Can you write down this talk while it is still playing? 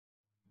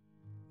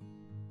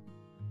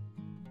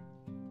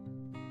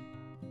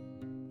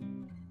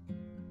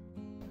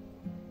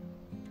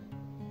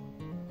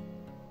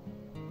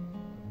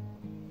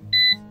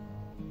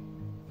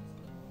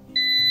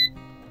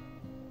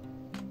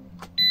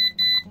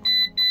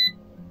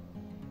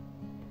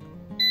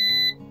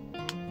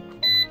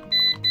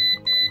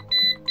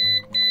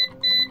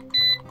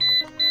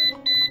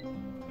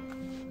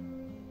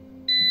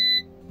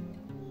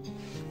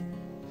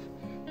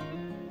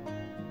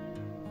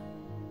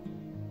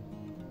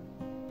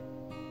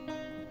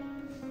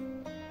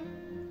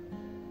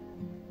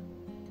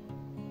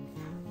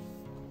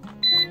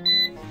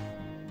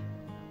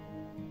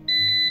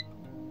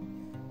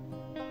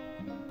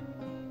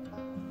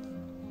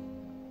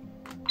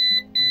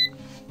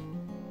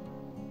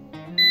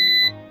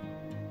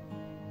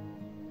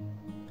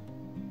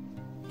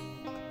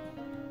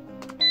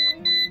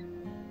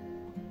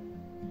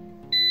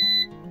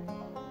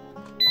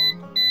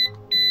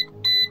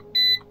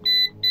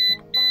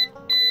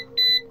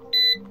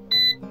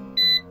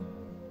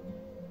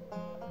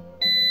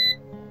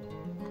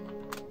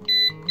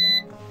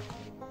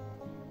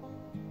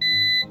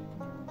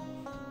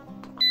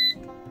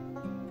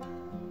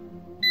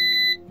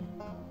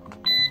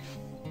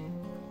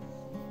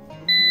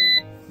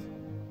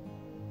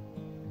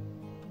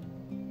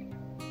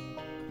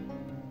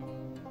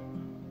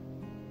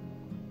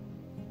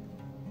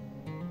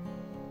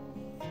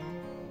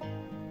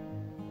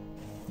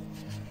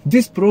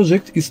This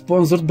project is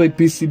sponsored by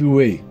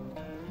PCBWay.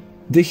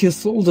 They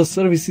have all the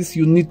services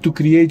you need to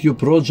create your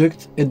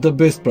project at the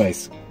best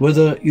price,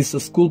 whether it's a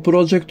school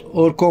project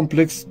or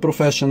complex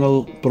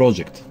professional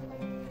project.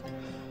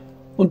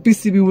 On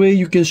PCBWay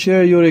you can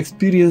share your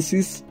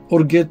experiences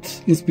or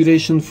get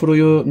inspiration for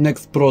your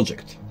next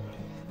project.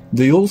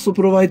 They also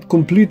provide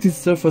completed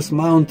surface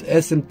mount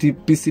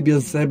SMT PCB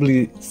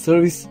assembly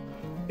service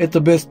at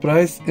the best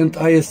price and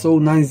ISO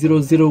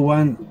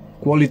 9001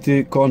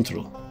 quality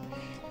control.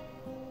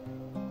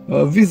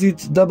 Visit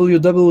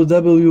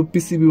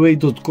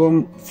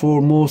www.pcbway.com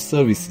for more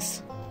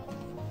services.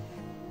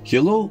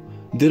 Hello,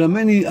 there are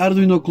many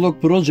Arduino clock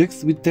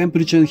projects with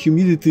temperature and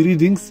humidity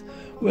readings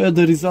where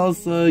the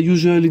results are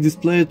usually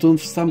displayed on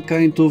some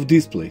kind of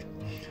display.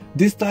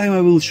 This time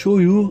I will show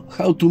you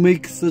how to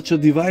make such a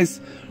device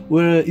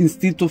where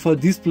instead of a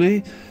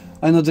display,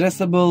 an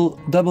addressable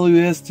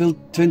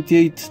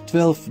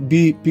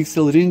WS2812B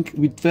pixel ring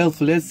with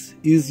 12 LEDs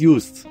is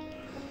used.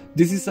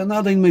 This is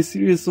another in my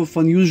series of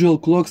unusual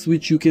clocks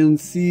which you can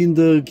see in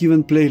the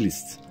given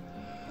playlist.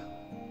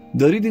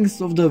 The readings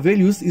of the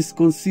values is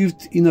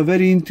conceived in a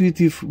very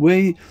intuitive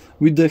way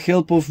with the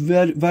help of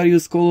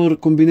various color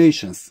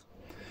combinations.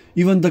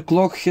 Even the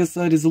clock has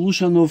a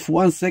resolution of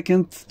 1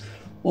 second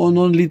on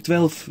only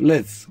 12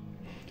 LEDs.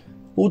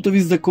 Out of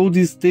this, the code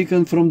is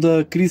taken from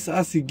the Chris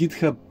Asi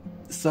GitHub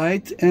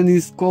site and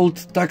is called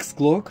Tax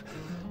Clock,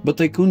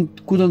 but I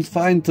couldn't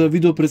find a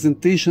video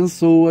presentation,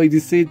 so I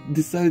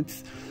decided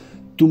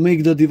to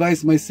make the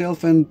device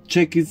myself and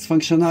check its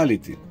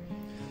functionality.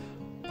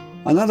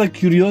 Another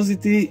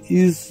curiosity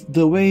is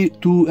the way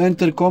to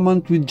enter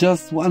command with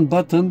just one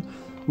button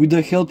with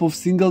the help of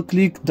single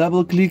click,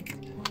 double click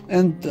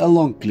and a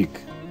long click.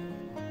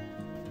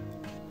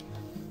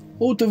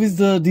 Out of this,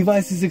 the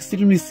device is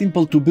extremely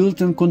simple to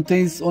build and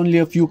contains only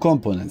a few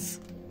components.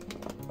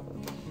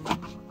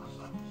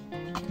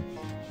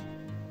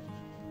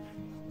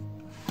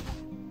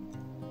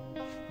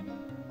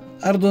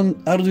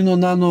 Arduino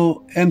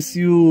Nano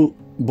MCU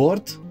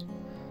board,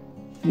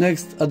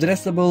 next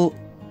addressable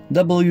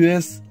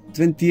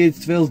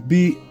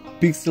WS2812B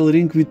pixel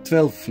ring with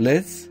 12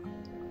 LEDs,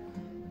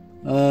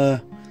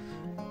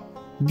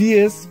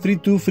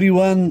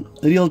 DS3231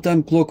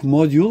 real-time clock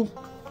module,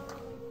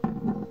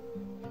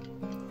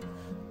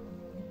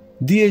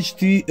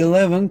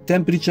 DHT11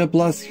 temperature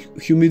plus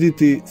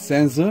humidity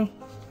sensor,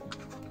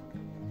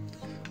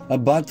 a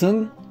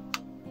button,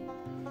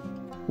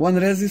 one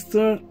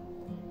resistor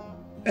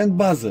and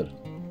buzzer.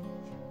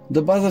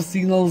 The buzzer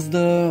signals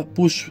the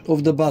push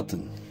of the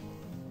button.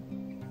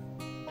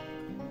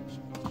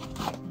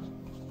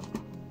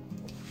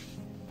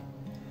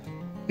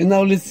 And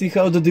now let's see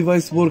how the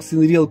device works in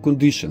real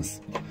conditions.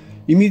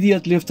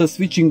 Immediately after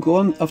switching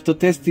on, after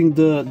testing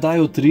the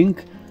diode ring,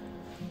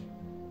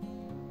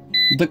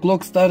 the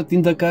clock starts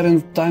in the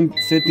current time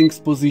settings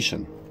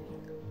position.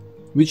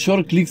 With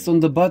short clicks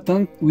on the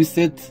button, we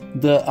set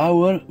the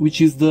hour,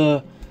 which is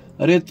the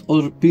red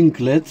or pink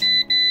LED,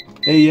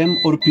 AM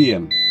or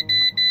PM.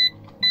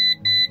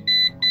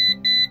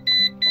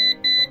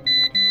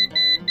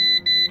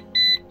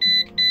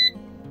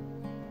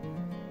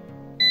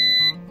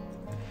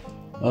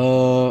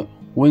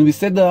 When we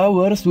set the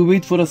hours, we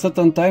wait for a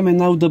certain time, and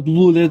now the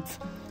blue LED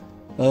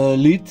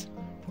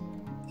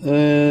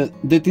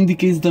that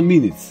indicates the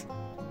minutes.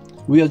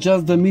 We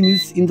adjust the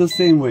minutes in the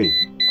same way.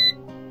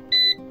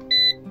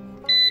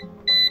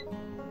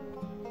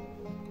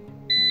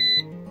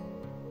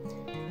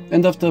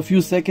 And after a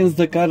few seconds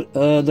the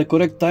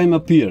correct time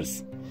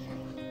appears.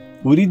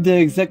 We read the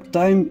exact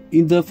time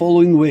in the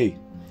following way.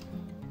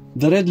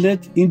 The red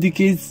LED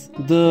indicates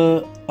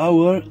the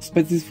hour,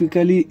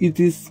 specifically it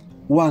is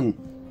 1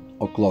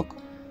 o'clock.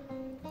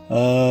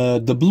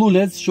 The blue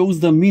LED shows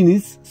the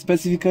minutes,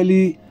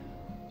 specifically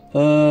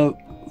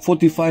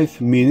 45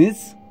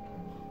 minutes,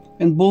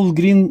 and both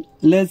green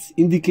LEDs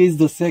indicates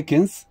the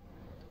seconds.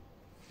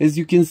 As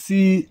you can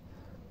see,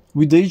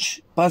 with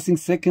each passing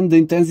second the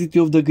intensity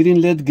of the green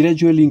LED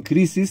gradually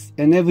increases,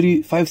 and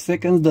every 5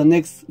 seconds the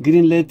next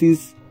green LED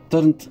is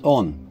turned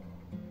on.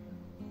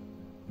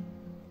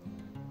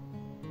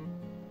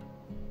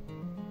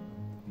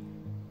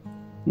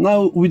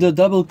 Now with a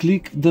double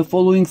click the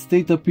following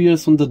state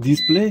appears on the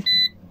display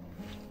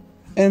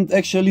and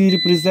actually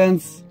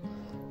represents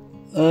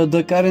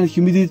the current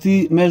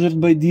humidity measured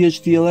by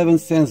DHT11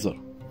 sensor.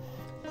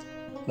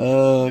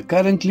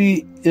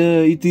 Currently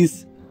it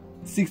is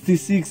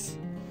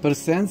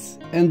 66%,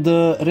 and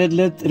the red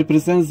LED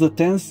represents the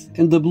tens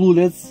and the blue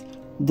LEDs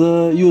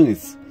the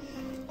units.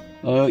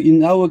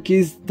 In our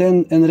case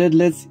 10 and red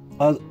LEDs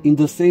are in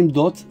the same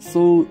dot,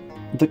 so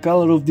the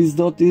color of this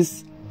dot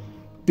is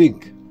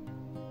pink.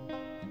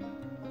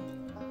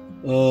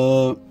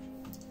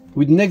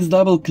 With next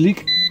double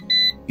click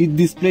it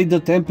displayed the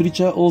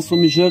temperature, also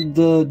measured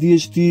the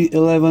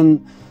DHT11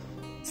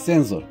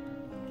 sensor,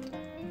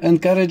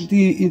 and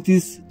currently it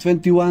is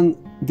 21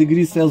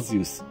 degrees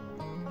Celsius.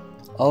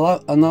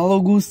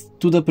 Analogous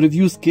to the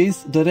previous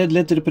case, the red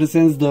LED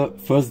represents the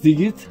first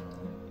digit,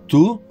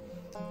 2,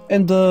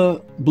 and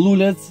the blue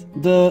LED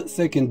the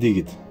second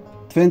digit.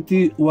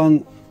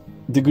 21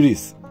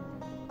 degrees.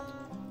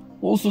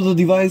 Also, the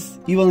device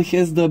even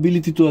has the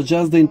ability to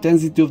adjust the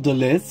intensity of the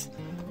LEDs.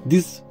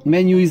 This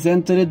menu is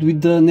entered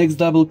with the next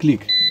double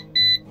click,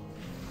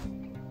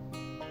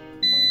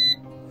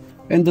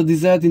 and the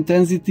desired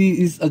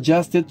intensity is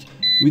adjusted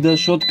with the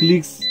short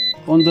clicks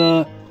on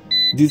the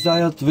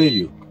desired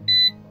value.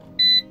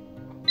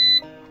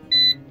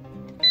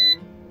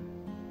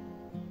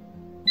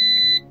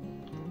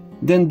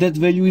 Then that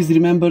value is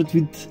remembered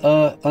with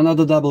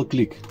another double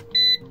click.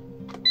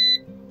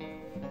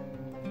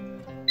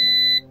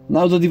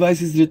 Now the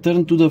device is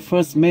returned to the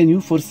first menu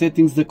for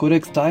setting the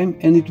correct time,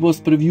 and if it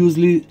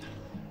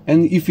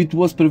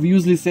was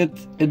previously set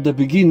at the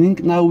beginning,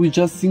 now we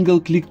just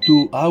single click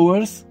to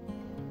hours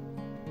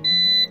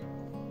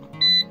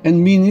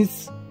and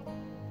minutes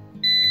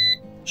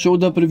show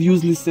the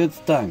previously set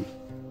time.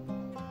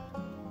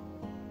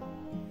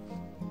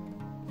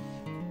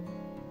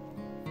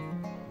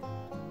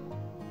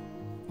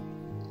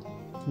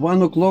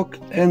 One o'clock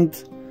and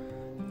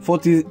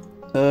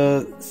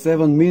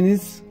 47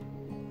 minutes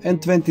and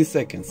 20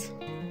 seconds.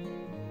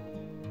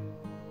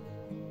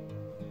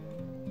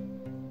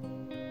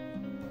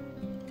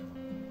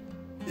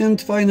 And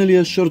finally,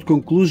 a short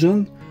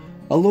conclusion.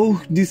 Although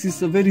this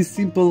is a very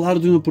simple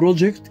Arduino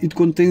project, it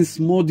contains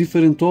more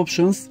different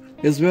options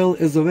as well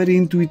as a very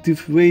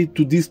intuitive way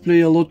to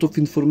display a lot of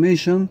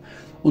information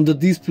on the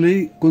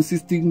display,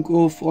 consisting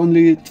of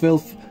only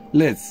 12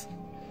 LEDs.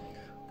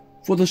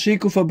 For the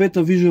sake of a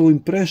better visual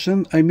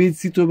impression, I made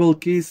suitable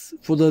case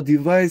for the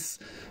device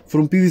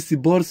from PVC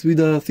boards with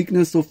a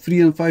thickness of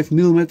 3 and 5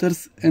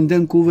 mm and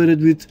then covered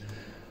with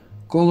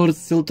colored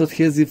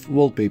self-adhesive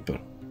wallpaper.